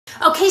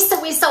Okay,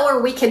 so we saw where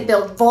we can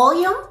build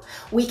volume.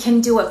 We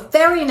can do a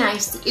very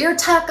nice ear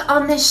tuck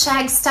on this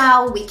shag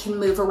style. We can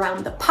move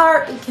around the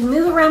part. We can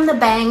move around the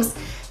bangs.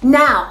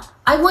 Now,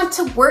 I want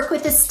to work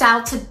with this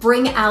style to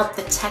bring out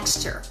the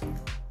texture.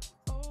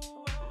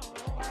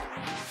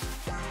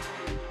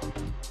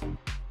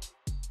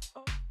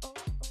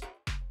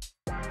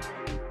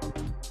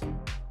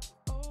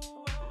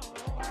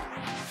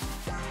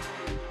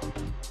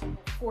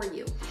 For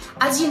you.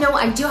 As you know,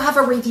 I do have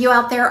a review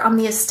out there on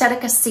the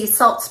ESTETICA sea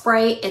salt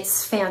spray.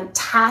 It's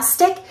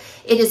fantastic.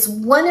 It is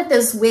one of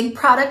those wig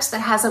products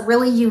that has a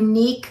really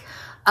unique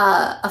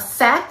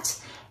effect,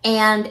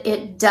 and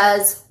it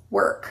does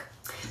work.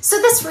 So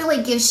this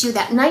really gives you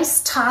that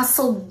nice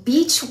tousled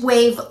beach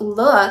wave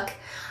look.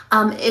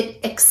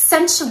 It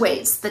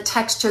accentuates the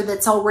texture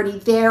that's already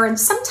there, and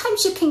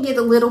sometimes you can get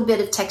a little bit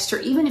of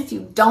texture even if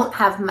you don't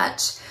have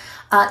much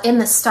in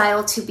the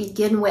style to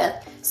begin with.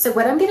 So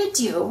what I'm gonna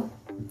do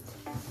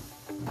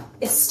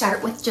is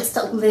start with just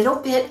a little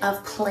bit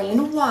of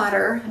plain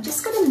water. I'm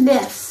just gonna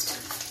mist,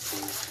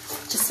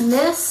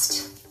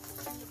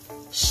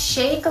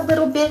 shake a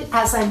little bit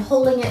as I'm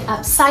holding it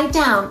upside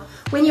down.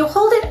 When you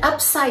hold it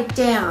upside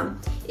down,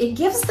 it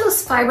gives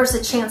those fibers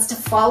a chance to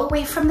fall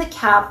away from the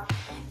cap,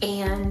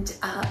 and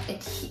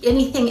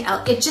anything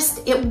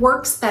else, it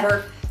works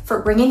better for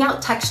bringing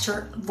out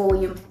texture,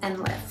 volume, and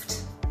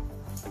lift.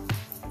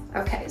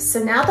 Okay,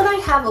 so now that I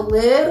have a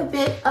little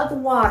bit of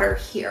water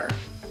here,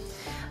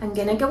 I'm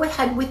gonna go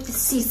ahead with the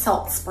sea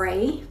salt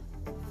spray.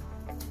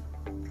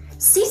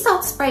 Sea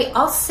salt spray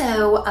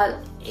also,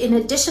 in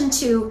addition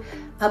to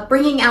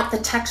bringing out the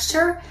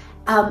texture,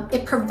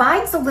 it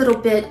provides a little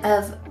bit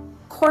of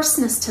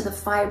coarseness to the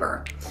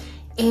fiber,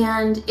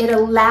 and it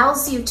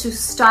allows you to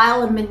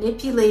style and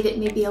manipulate it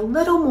maybe a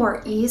little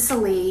more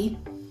easily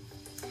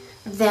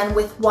than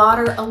with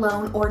water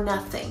alone or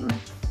nothing.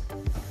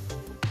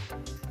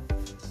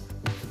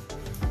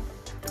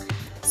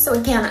 So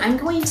again, I'm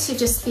going to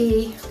just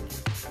be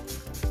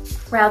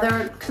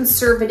rather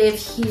conservative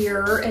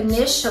here,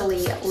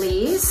 initially at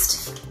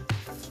least,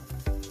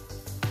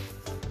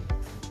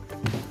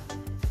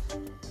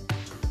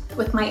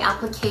 with my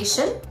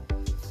application.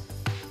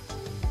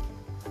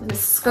 I'm gonna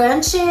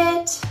scrunch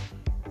it.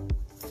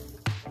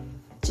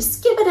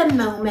 Just give it a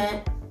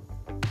moment.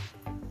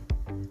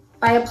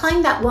 By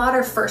applying that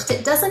water first,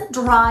 it doesn't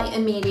dry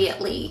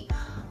immediately.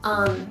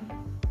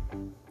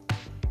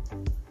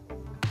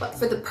 But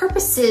for the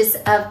purposes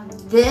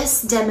of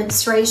this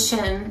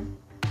demonstration,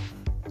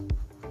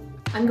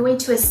 I'm going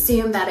to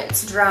assume that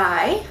it's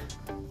dry.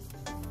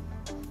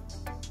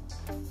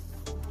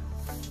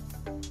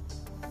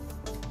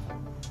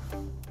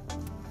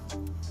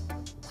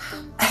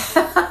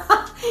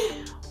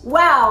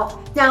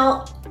 Wow,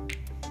 now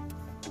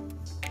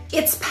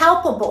it's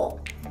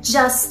palpable,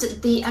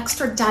 just the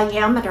extra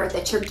diameter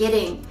that you're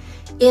getting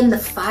in the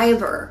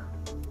fiber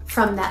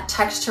from that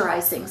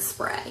texturizing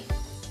spray.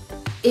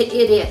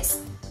 It's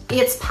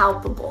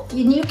palpable.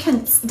 You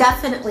can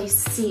definitely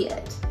see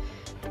it.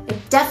 It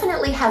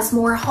definitely has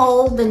more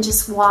hold than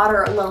just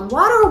water alone.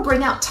 Water will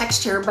bring out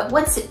texture, but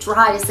once it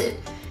dries, it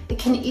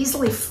can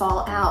easily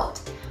fall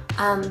out.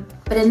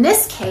 But in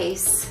this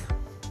case,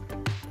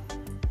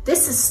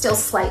 this is still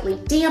slightly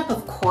damp,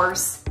 of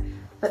course,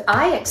 but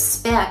I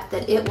expect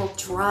that it will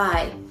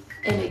dry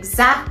in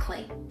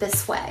exactly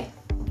this way.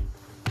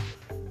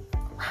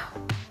 Wow.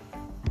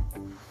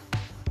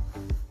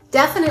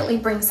 Definitely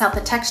brings out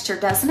the texture,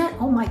 doesn't it?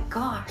 Oh my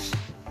gosh.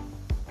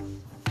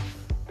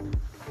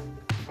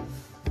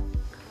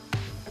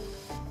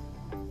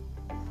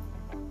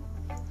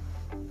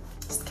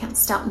 Just can't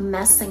stop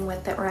messing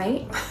with it,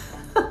 right?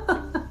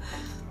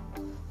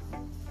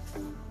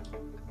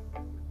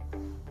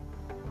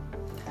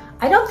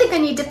 I don't think I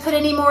need to put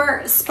any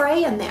more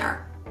spray in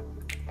there.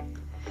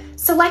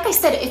 So like I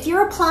said, if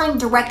you're applying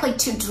directly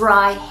to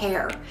dry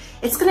hair,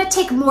 it's gonna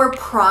take more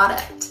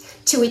product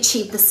to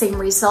achieve the same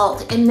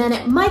result, and then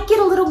it might get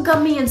a little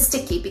gummy and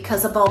sticky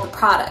because of all the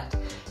product,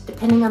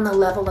 depending on the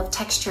level of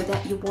texture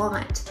that you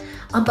want.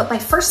 But by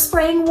first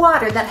spraying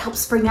water, that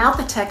helps bring out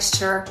the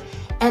texture,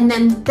 and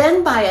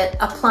then by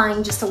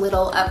applying just a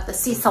little of the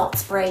sea salt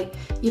spray,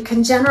 you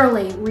can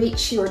generally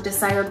reach your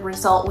desired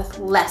result with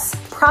less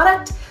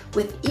product,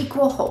 with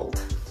equal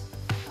hold.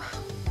 Wow.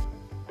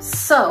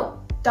 So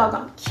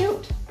doggone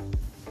cute.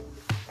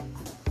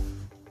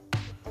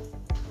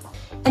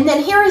 And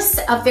then here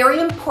is a very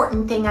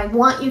important thing I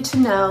want you to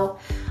know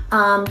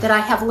that I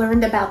have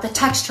learned about the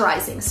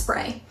texturizing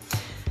spray.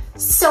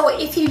 So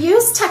if you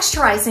use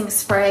texturizing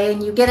spray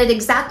and you get it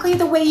exactly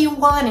the way you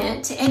want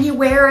it, and you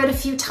wear it a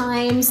few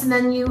times, and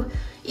then you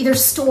either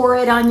store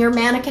it on your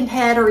mannequin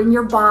head or in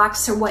your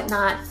box or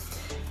whatnot,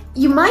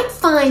 you might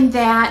find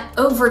that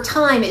over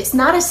time it's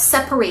not as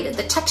separated.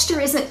 The texture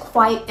isn't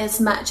quite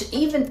as much.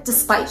 Even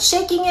despite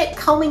shaking it,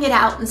 combing it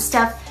out and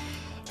stuff,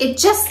 it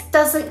just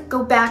doesn't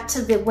go back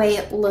to the way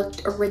it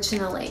looked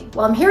originally.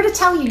 Well, I'm here to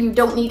tell you, you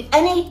don't need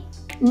any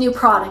new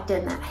product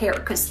in that hair,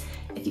 because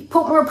if you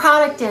put more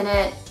product in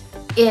it,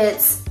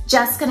 it's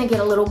just gonna get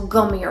a little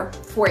gummier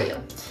for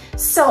you.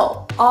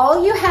 So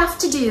all you have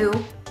to do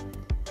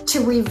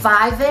to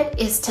revive it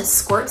is to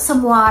squirt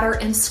some water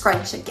and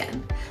scrunch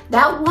again.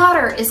 That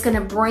water is going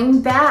to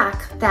bring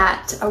back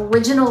that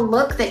original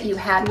look that you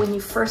had when you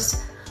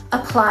first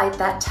applied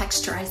that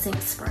texturizing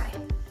spray.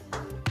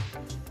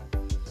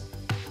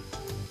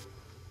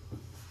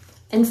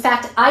 In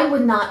fact, I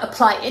would not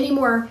apply any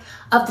more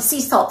of the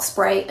sea salt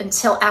spray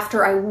until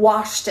after I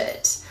washed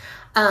it,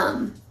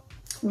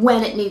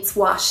 when it needs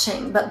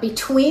washing. But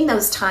between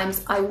those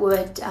times, I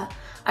would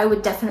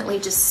definitely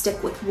just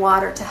stick with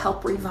water to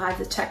help revive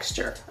the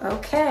texture.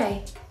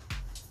 Okay.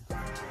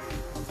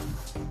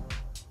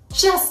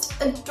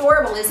 Just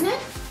adorable, isn't it?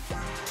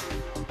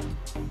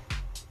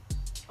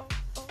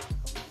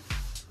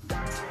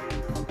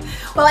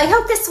 Well, I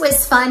hope this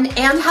was fun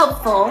and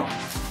helpful.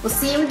 We'll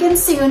see you again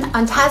soon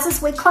on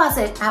Taz's Wig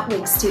Closet at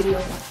Wig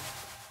Studio.